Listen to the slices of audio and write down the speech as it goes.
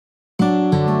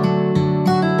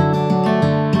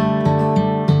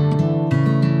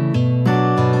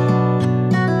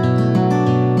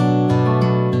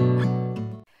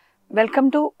Welcome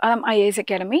to Aram'S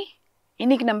Academy.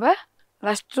 இன்னைக்கு நம்ம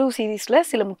Rush Through சீரீஸ்ல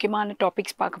சில முக்கியமான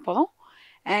டாபிக்ஸ் பார்க்க போறோம்.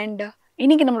 அண்ட்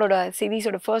இன்னைக்கு நம்மளோட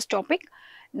சீரீஸோட first topic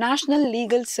national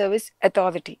legal service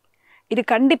authority. இது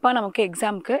கண்டிப்பாக நமக்கு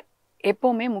எக்ஸாமுக்கு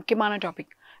எப்போவுமே முக்கியமான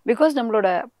டாபிக். பிகாஸ்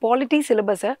நம்மளோட பாலிட்டி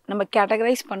சிலபஸை நம்ம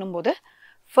கேட்டகரைஸ் பண்ணும்போது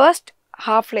ஃபர்ஸ்ட்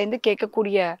ஹாஃப்லேருந்து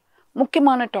கேட்கக்கூடிய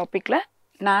முக்கியமான டாப்பிக்கில்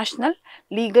national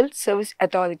legal service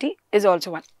authority is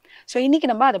also one. So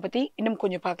இன்றைக்கி நம்ம அதை பற்றி இன்னும்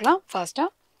கொஞ்சம் பார்க்கலாம் ஃபாஸ்ட்டாக.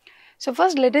 So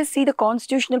first let us see the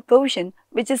constitutional provision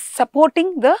which is supporting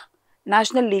the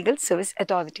National Legal Service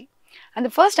Authority. And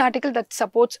the first article that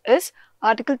supports is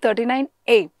Article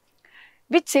 39A,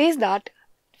 which says that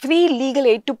free legal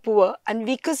aid to poor and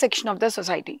weaker section of the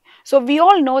society. So we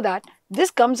all know that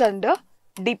this comes under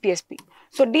DPSP.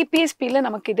 So DPSP la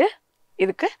namakku idu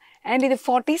irukku and idu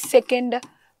 42nd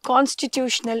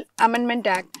Constitutional Amendment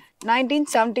Act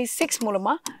 1976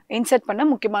 மூலமா insert பண்ண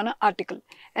முக்கியமான article.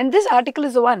 And this article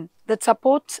is the one that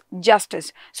supports justice.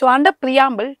 So under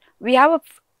preamble, we have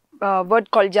a word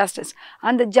called justice.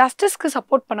 And the justice ku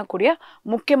support பண்ணக்கூடிய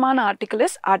முக்கியமான article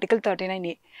is Article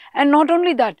 39A. And not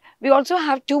only that, we also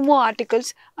have two more articles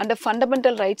under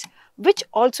fundamental rights which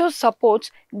also supports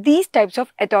these types of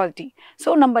authority.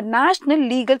 So நம்ம National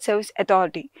Legal Service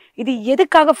Authority, இது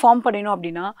எதுக்காக form பண்ணணும்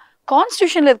அப்படின்னா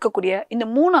கான்ஸ்டியூஷனில் இருக்கக்கூடிய இந்த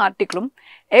மூணு ஆர்டிக்கிளும்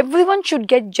every one should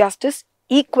get justice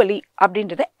equally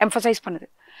அப்படின்றத emphasize பண்ணுது.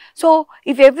 So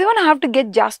if every one have to get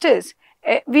justice,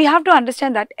 we have to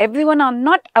understand that everyone are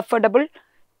not affordable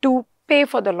to pay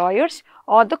for the lawyers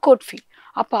or the court fee.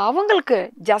 அப்போ அவங்களுக்கு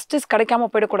justice கிடைக்காம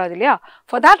போயிடக்கூடாது இல்லையா?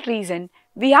 For that reason,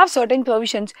 we have certain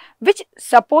provisions which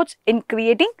supports in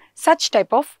creating such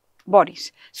type of bodies.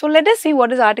 So let us see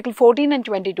what is Article 14 and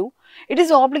 22. It is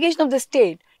the obligation of the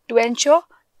state to ensure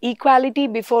equality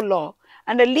before law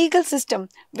and a legal system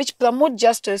which promotes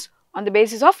justice on the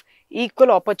basis of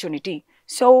equal opportunity.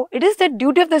 So it is the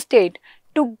duty of the state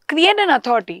to create an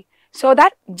authority so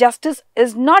that justice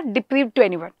is not deprived to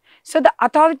anyone. So the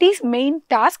authority's main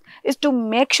task is to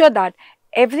make sure that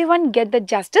everyone get the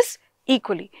justice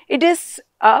equally. It is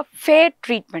a fair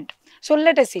treatment. So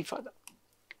let us see further.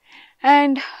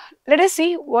 And let us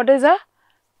see what is a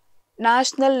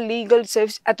National Legal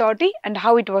Service Authority and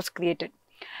how it was created.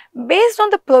 Based on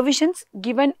the provisions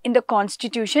given in the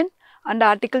Constitution under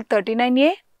Article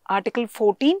 39A, Article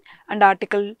 14 and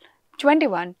Article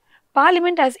 21,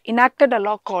 Parliament has enacted a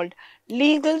law called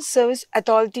Legal Service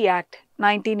Authority Act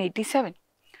 1987.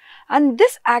 And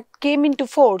this act came into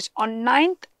force on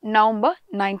 9th November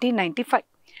 1995.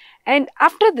 And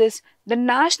after this, the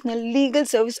National Legal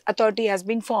Service Authority has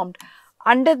been formed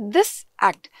under this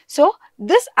act. So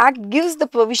this act gives the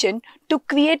provision to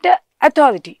create a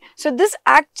authority. So this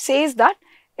act says that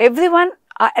everyone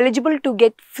are eligible to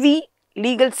get free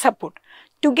legal support.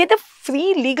 To get a free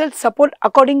legal support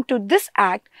according to this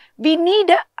act, we need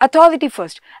an authority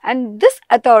first, and this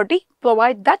authority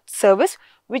provides that service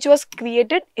which was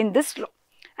created in this law.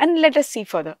 And let us see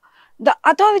further. The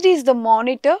authority is to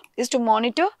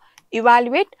monitor,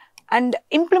 evaluate and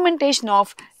implementation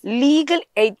of legal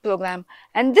aid program,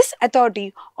 and this authority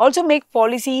also make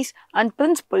policies and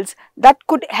principles that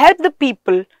could help the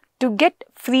people to get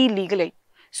free legal aid.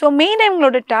 So main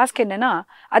நம்மளோட task என்னன்னா,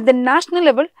 at the national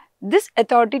level this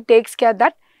authority takes care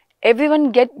that everyone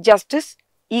get justice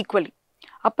equally.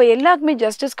 அப்போ எல்லாருக்குமே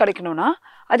justice கிடைக்கணும்னா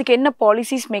அதுக்கு என்ன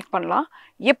policies make பண்ணலாம்,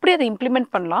 எப்படி அதை இம்ப்ளிமெண்ட்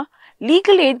பண்ணலாம்,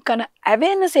 லீகல் எய்ட்கான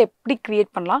அவேர்னஸை எப்படி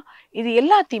க்ரியேட் பண்ணலாம், இது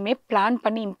எல்லாத்தையுமே பிளான்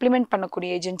பண்ணி இம்ப்ளிமெண்ட்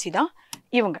பண்ணக்கூடிய ஏஜென்சி தான்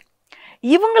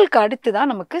இவங்களுக்கு அடுத்து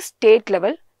தான் நமக்கு state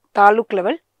level, taluk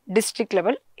level, district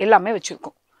level எல்லாமே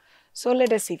வச்சுருக்கோம். So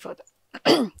let us see further.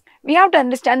 We have to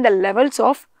understand the levels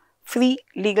of free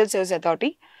legal service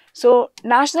authority. So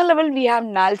national level we have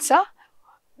NALSA,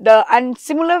 and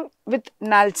similar with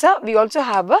NALSA we also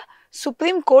have a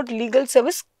Supreme Court Legal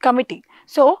Service Committee.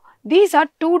 So these are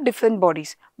two different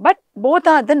bodies, but both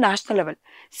are at the national level.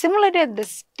 Similarly at the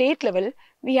state level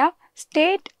we have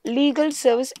State Legal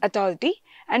Service Authority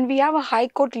and we have a High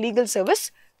Court Legal Service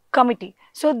Committee.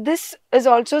 So this is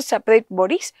also separate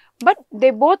bodies, but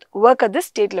they both work at the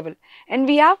state level. And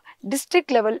we have district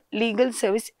level Legal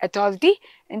Service Authority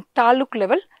and Taluk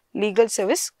level Legal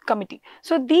Service Committee.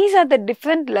 So these are the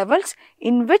different levels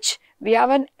in which we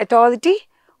have an authority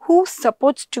who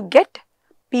supports to get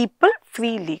people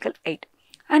free legal aid.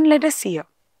 And let us see here.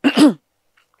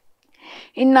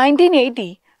 In 1980,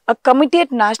 a committee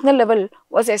at national level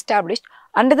was established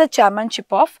under the chairmanship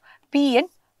of P.N.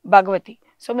 Bhagwati.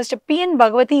 So Mr. P.N.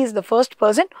 Bhagwati is the first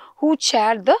person who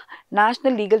chaired the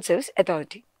National Legal Service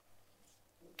Authority.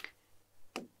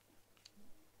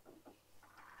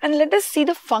 And let us see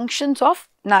the functions of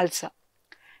NALSA.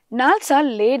 NALSA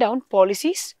lay down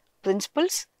policies,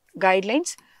 principles,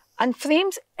 guidelines and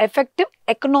frames effective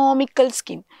economical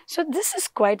scheme. So this is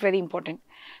quite very important.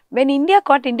 When India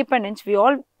got independence, we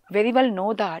all very well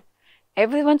know that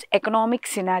everyone's economic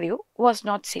scenario was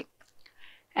not same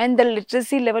and the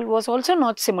literacy level was also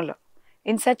not similar.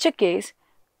 In such a case,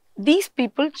 these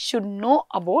people should know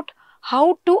about how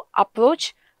to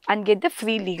approach and get the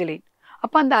free legal aid.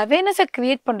 அப்போ அந்த அவேர்னஸை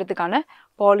create பண்ணுறதுக்கான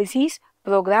policies,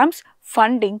 programs,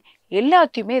 funding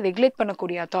எல்லாத்தையுமே regulate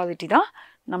பண்ணக்கூடிய authority தான்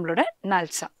நம்மளோட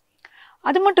நால்சா.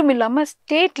 அது மட்டும் இல்லாமல்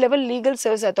state level legal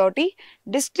service authority,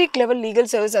 district level legal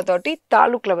service authority,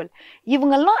 taluk level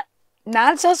இவங்கெல்லாம்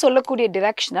நால்சா சொல்லக்கூடிய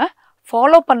டிரெக்ஷனை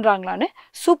ஃபாலோ பண்ணுறாங்களான்னு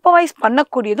சூப்பர்வைஸ்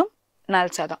பண்ணக்கூடியதும்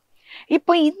நால்சா தான்.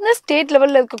 இப்போ இந்த ஸ்டேட்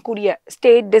லெவலில் இருக்கக்கூடிய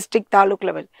ஸ்டேட், டிஸ்ட்ரிக்ட், தாலுக்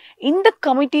லெவல் இந்த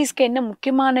கமிட்டிஸ்க்கு என்ன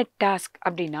முக்கியமான டாஸ்க்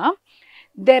அப்படின்னா,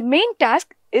 their main task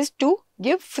is to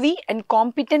give free and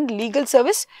competent legal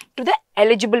service to the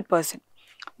eligible person.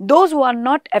 Those who are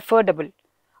not affordable,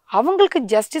 அவங்களுக்கு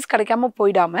ஜஸ்டிஸ் கிடைக்காம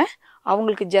போயிடாம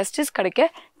அவங்களுக்கு ஜஸ்டிஸ் கிடைக்க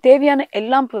தேவையான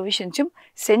எல்லா ப்ரொவிஷன்ஸும்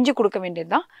செஞ்சு கொடுக்க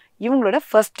வேண்டியது தான் இவங்களோட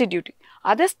ஃபர்ஸ்ட் டியூட்டி.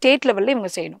 அதை ஸ்டேட் லெவலில்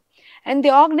இவங்க செய்யணும். And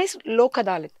they organize Lok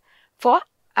Adalat for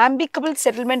amicable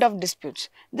settlement of disputes.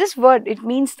 This word, it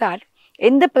means that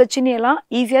எந்த பிரச்சனையெல்லாம்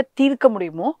ஈஸியாக தீர்க்க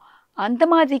முடியுமோ அந்த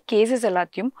மாதிரி கேசஸ்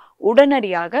எல்லாத்தையும்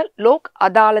உடனடியாக லோக்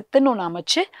அதாலத்துன்னு ஒன்று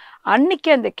அமைச்சு அன்னைக்கு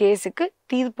அந்த கேஸுக்கு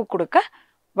தீர்ப்பு கொடுக்க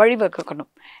வழிவகுக்கணும்.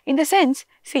 இந்த sense,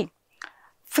 see,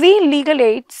 free legal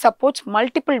aid supports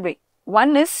multiple way.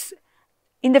 One is,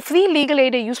 இந்த free legal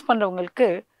aid யூஸ் பண்ணுறவங்களுக்கு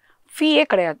ஃபீயே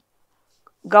கிடையாது.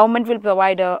 Government will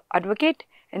provide a advocate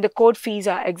and the court fees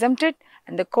are exempted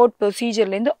and the court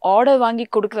procedureலேருந்து order வாங்கி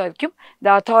கொடுக்குற வரைக்கும்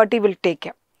the authority will take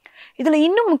care. இதில்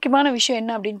இன்னும் முக்கியமான விஷயம்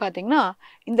என்ன அப்படின்னு பார்த்தீங்கன்னா,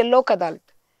 இந்த Lok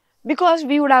Adalat. Because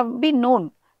we would have been known,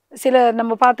 சில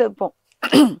நம்ம பார்த்துருப்போம்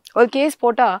ஒரு கேஸ்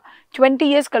போட்டால் 20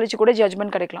 years கழிச்சு கூட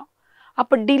ஜட்ஜ்மெண்ட் கிடைக்கலாம்.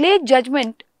 அப்போ delay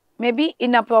judgement maybe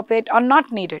inappropriate R not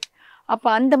needed. அப்போ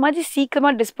அந்த மாதிரி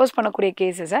சீக்கிரமாக டிஸ்போஸ் பண்ணக்கூடிய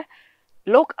கேசஸை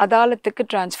லோக் அதாலத்துக்கு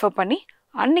ட்ரான்ஸ்ஃபர் பண்ணி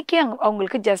அன்றைக்கே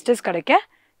அவங்களுக்கு ஜஸ்டிஸ் கிடைக்க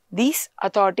these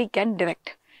authority can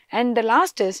direct. And the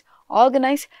last is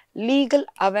organise legal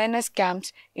awareness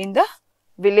camps in the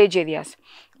village areas,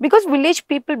 because village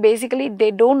people basically they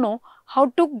don't know how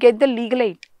to get the legal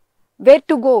aid, where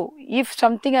to go if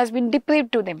something has been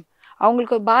deprived to them.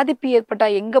 அவங்களுக்கு பாதிப்பு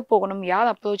ஏற்பட்டால் எங்கே போகணும், யார்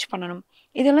approach பண்ணணும்,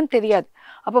 இதெல்லாம் தெரியாது.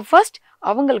 அப்போ ஃபர்ஸ்ட்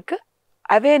அவங்களுக்கு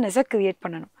அவேர்னஸை க்ரியேட்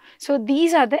பண்ணணும். So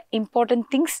these are the important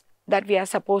things that we are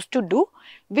supposed to do,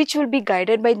 which will be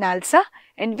guided by NALSA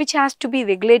and which has to be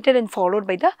regulated and followed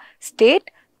by the state,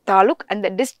 taluk and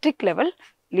the district level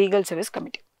legal service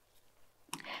committee.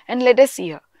 And let us see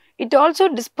here, it also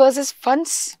disperses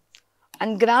funds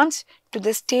and grants to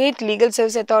the state legal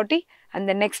service authority and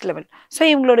the next level. So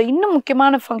இவங்களோட இன்னும்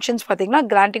முக்கியமான functions பார்த்தீங்கன்னா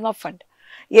granting of fund,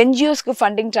 என்ஜிஓஸ்க்கு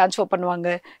funding transfer பண்ணுவாங்க,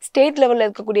 state லெவலில்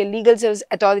இருக்கக்கூடிய legal service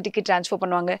அத்தாரிட்டிக்கு transfer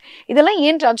பண்ணுவாங்க. இதெல்லாம்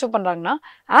ஏன் ட்ரான்ஸ்ஃபர் பண்ணுறாங்கன்னா,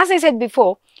 ஆஸ் ஐ செட்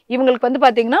பிஃபோர், இவங்களுக்கு வந்து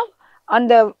பார்த்தீங்கன்னா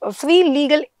அந்த ஃப்ரீ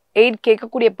லீகல் எய்ட்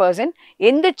கேட்கக்கூடிய பர்சன்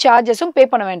எந்த சார்ஜஸும் பே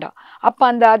பண்ண வேண்டாம். அப்போ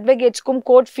அந்த அட்வொகேட்ஸ்க்கும்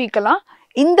கோர்ட் ஃபீக்கெல்லாம்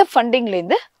இந்த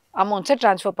ஃபண்டிங்லேருந்து அமௌண்ட்ஸை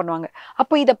ட்ரான்ஸ்ஃபர் பண்ணுவாங்க.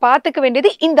 அப்போ இதை பார்த்துக்க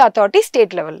வேண்டியது இந்த அத்தாரிட்டி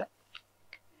ஸ்டேட் லெவலில்.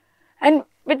 And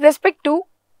with respect to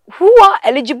who are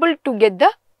eligible to get the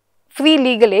free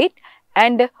legal eight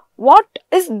and what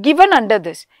is given under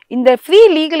this, இந்த ஃப்ரீ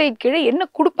லீகல் எய்ட் கீழே என்ன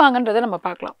கொடுப்பாங்கன்றதை நம்ம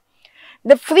பார்க்கலாம்.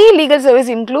 The free legal service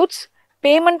includes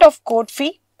payment of court fee,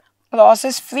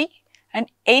 process fee and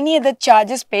any other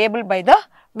charges payable by the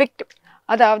victim.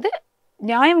 அதாவது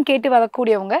நியாயம் கேட்டு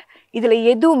வரக்கூடியவங்க இதில்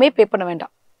எதுவுமே பே பண்ண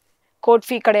வேண்டாம். கோர்ட்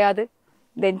ஃபீ கிடையாது,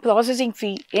 தென் ப்ராசஸிங் ஃபீ,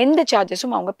 எந்த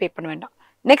சார்ஜஸும் அவங்க பே பண்ண வேண்டாம்.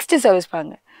 நெக்ஸ்ட் சர்வீஸ்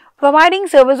பாருங்க, providing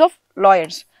service of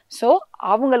lawyers. So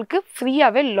அவங்களுக்கு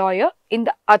ஃப்ரீயாகவே லாயர் இந்த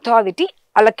அத்தாரிட்டி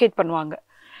அலோகேட் பண்ணுவாங்க.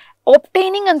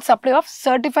 ஒப்டெய்னிங் and supply of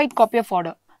certified copy of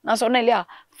order, நான் சொன்னேன் இல்லையா,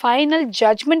 ஃபைனல்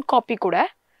ஜட்ஜ்மெண்ட் காப்பி கூட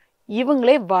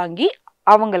இவங்களே வாங்கி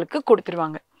அவங்களுக்கு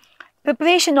கொடுத்துருவாங்க.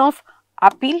 Preparation of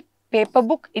appeal paper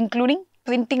book including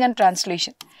printing and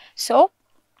translation. So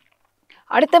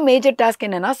அடுத்த மேஜர் டாஸ்க்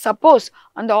என்னென்னா, சப்போஸ்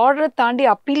அந்த ஆர்டரை தாண்டி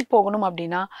அப்பீல் போகணும்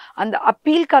அப்படின்னா அந்த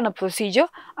அப்பீலுக்கான ப்ரொசீஜர்,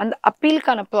 அந்த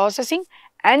அப்பீலுக்கான processing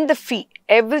and the fee,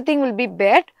 every thing will be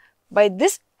bird by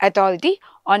this authority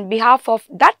on behalf of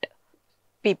that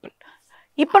people.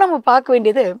 இப்போ நம்ம பார்க்க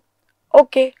வேண்டியது,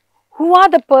 okay, who are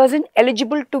the person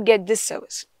eligible to get this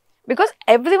service? Because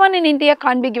everyone in India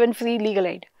can't be given free legal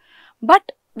aid, but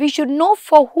we should know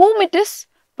for whom it is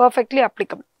perfectly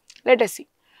applicable. Let us see.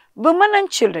 Women and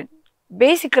children,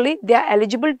 basically they are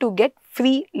eligible to get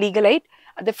free legal aid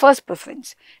at the first preference.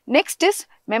 Next is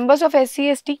members of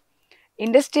SC/ST,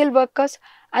 industrial workers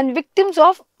and victims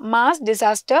of mass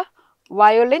disaster,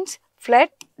 violence,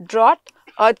 flood, drought,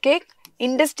 earthquake,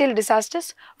 industrial disasters.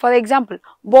 For example,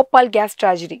 Bhopal gas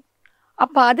tragedy.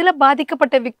 அப்போ அதில்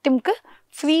பாதிக்கப்பட்ட விக்டிம்க்கு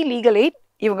free legal eight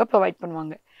இவங்க provide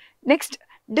பண்ணுவாங்க. Next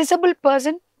disable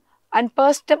person and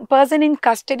person in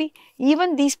custody,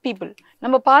 even these people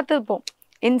நம்ம பார்த்துருப்போம்.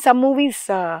 In some movies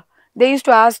they used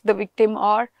to ask the victim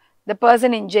or the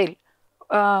person in jail,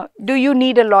 do you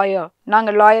need a lawyer,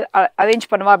 நாங்கள் lawyer arrange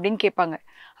பண்ணுவா அப்படின்னு கேட்பாங்க.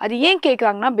 அது ஏன்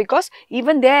கேட்குறாங்கன்னா, because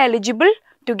even they are eligible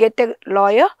to get a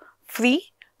lawyer free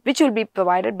which will be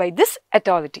provided by this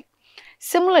authority.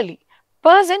 Similarly,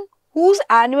 person whose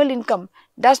annual income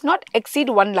does not exceed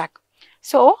 1 lakh.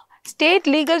 So state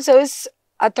legal service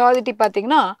authority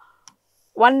பார்த்தீங்கன்னா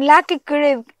 1 lakh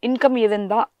income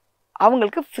இருந்தால்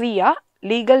அவங்களுக்கு ஃப்ரீயாக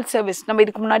legal service, நம்ம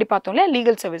இதுக்கு முன்னாடி பார்த்தோம் இல்லையா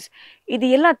legal service, இது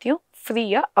எல்லாத்தையும்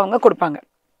ஃப்ரீயாக அவங்க கொடுப்பாங்க.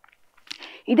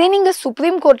 இதே நீங்கள்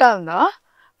சுப்ரீம் கோர்ட்டாக இருந்தால்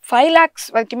 5 lakhs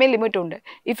வரைக்குமே லிமிட் உண்டு.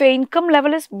 If your income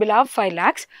level is below 5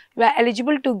 lakhs, you are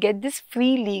eligible to get this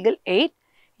free legal aid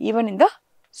even in the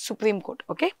Supreme Court.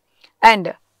 Okay, and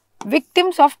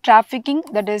victims of trafficking,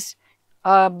 that is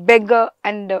beggar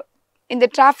and இந்த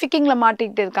traffickingல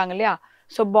மாட்டிக்கிட்டு இருக்காங்க இல்லையா,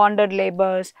 so bonded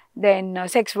laborers, then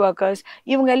sex workers,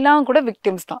 இவங்க எல்லாம் கூட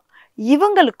victims தான்.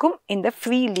 இவங்களுக்கும் இந்த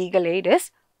free legal aid is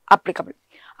applicable.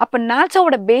 அப்போ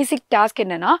நால்சாவோட பேசிக் டாஸ்க்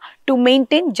என்னன்னா, to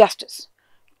maintain justice,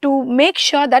 to make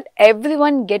sure that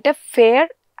everyone get a fair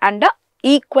and a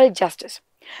equal justice.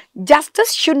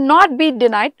 Justice should not be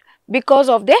denied because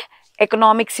of the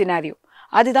economic scenario.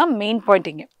 அதுதான் main point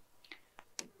இங்க.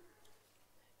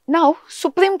 Now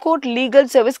Supreme Court Legal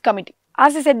Service Committee,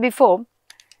 as I said before,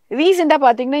 ரீசெண்டாக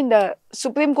பார்த்தீங்கன்னா இந்த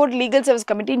Supreme Court Legal Service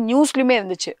Committee நியூஸ்லையுமே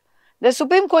இருந்துச்சு. The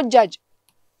Supreme Court Judge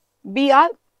B.R.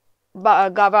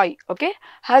 Gavai, okay,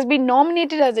 has been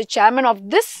nominated as the chairman of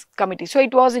this committee. So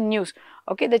it was in news.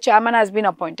 Okay, the chairman has been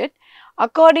appointed.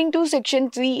 According to Section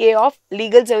 3A of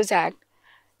Legal Service Act,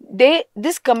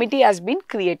 this committee has been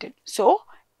created. So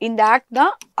in the act, the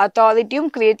authority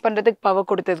create பண்றதுக்கு power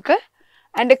கொடுத்திருக்கு,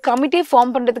 and a committee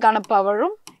form பண்றதுக்கான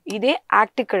பவரும் இதே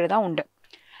ஆக்டுக்கு தான் உண்டு.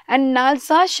 And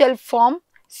NALSA shall form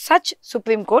such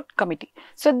Supreme Court committee.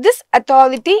 So this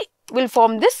authority will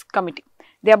form this committee.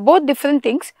 They are both different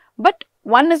things, but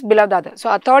one is below the other. So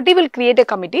authority will create a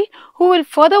committee who will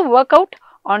further work out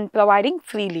on providing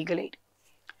free legal aid.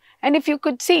 And if you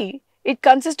could see, it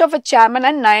consists of a chairman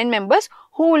and 9 members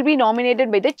who will be nominated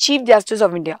by the Chief Justice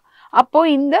of India. அப்போ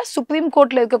இந்த Supreme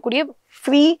Courtல இருக்கக்கூடிய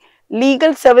free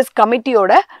legal service committee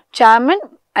ஓட chairman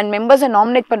and members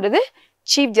nominate பண்றது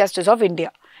Chief Justice of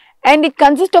India. And it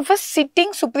consists of a sitting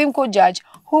Supreme Court judge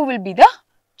who will be the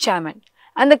chairman.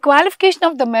 And the qualification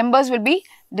of the members will be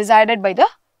decided by the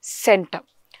center.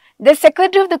 The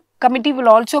secretary of the committee will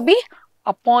also be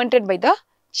appointed by the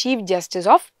Chief Justice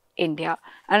of India.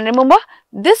 And remember,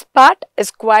 this part is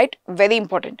quite very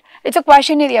important. It's a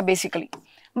question area basically.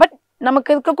 But நமக்கு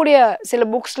இருக்கக்கூடிய சில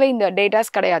புக்ஸ்ல இந்த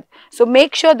datas கிடையாது. So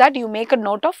make sure that you make a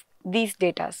note of these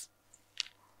datas.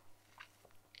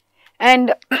 And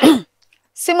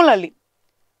similarly,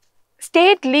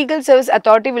 State Legal Service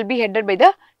Authority will be headed by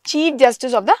the Chief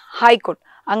Justice of the High Court.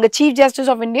 Anga Chief Justice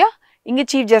of India, inga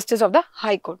Chief Justice of the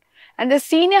High Court. And the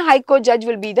Senior High Court Judge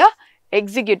will be the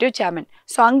Executive Chairman.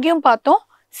 So angiyum paathom,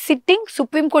 sitting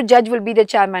Supreme Court Judge will be the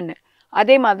Chairman.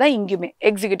 Adhe maadha ingiyume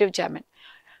Executive Chairman.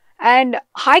 And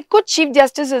High Court Chief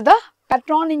Justice is the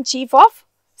Patron-in-Chief of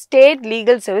State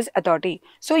Legal Service Authority.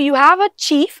 So you have a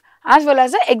Chief as well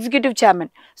as a Executive Chairman.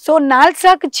 So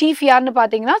NALSA ku Chief yaarnu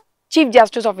pathina Chief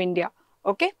Justice of India.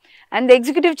 Okay, and the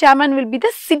Executive Chairman will be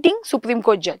the sitting Supreme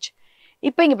Court Judge.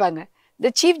 இப்போ இங்க பாருங்க,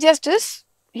 the Chief Justice,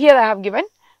 here I have given,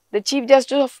 the Chief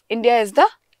Justice of India is the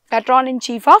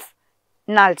Patron-in-Chief of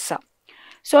NALSA.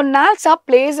 So NALSA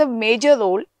plays a major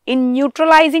role in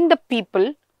neutralizing the people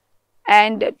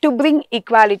and to bring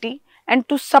equality and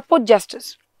to support justice.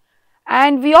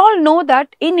 And we all know that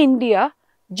in India,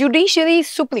 judiciary is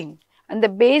supreme, and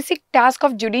the basic task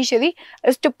of judiciary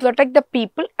is to protect the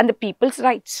people and the people's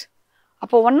rights.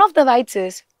 Appo one of the rights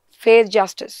is fair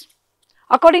justice.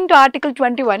 According to Article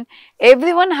 21,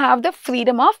 everyone have the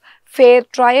freedom of fair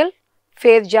trial,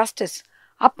 fair justice.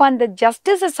 அப்போ அந்த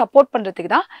ஜஸ்டிஸை support பண்ணுறதுக்கு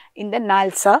தான் இந்த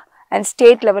நால்சா and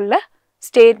state லெவலில்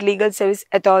state legal service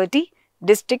authority,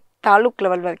 district, taluk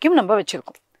level வரைக்கும் நம்ம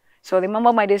வச்சுருக்கோம். So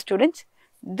remember my dear students,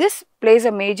 this plays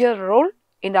a major role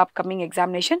in the upcoming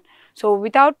examination. So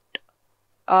without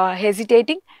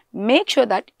hesitating, make sure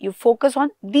that you focus on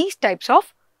these types of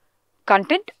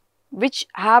content which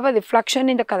have a reflection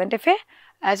in the current affair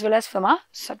as well as from our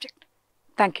subject.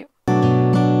 Thank you.